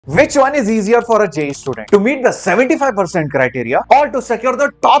Which one is easier for a JEE student? To meet the 75% criteria or to secure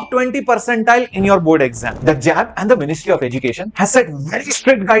the top 20 percentile in your board exam? The JAB and the Ministry of Education has set very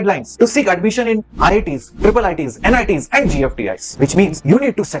strict guidelines to seek admission in IITs, IIITs, NITs and GFTIs, which means you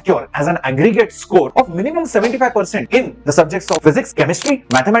need to secure as an aggregate score of minimum 75% in the subjects of physics, chemistry,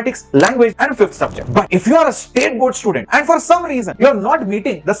 mathematics, language and fifth subject. But if you are a state board student and for some reason you are not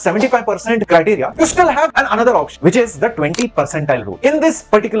meeting the 75% criteria, you still have another option, which is the 20 percentile rule. In this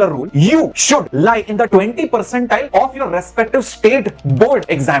particular rule, you should lie in the 20 percentile of your respective state board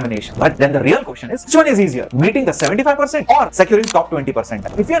examination. But then the real question is, which one is easier, meeting the 75% or securing top 20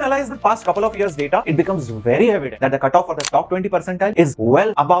 percentile? If you analyze the past couple of years data, it becomes very evident that the cutoff for the top 20 percentile is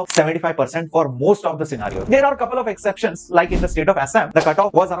well above 75% for most of the scenarios. There are a couple of exceptions, like in the state of Assam, the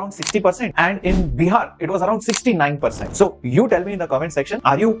cutoff was around 60% and in Bihar, it was around 69%. So you tell me in the comment section,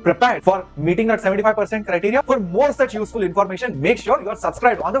 are you prepared for meeting that 75% criteria? For more such useful information, make sure you are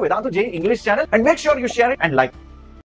subscribed on the Vedantu JEE English channel and make sure you share it and like.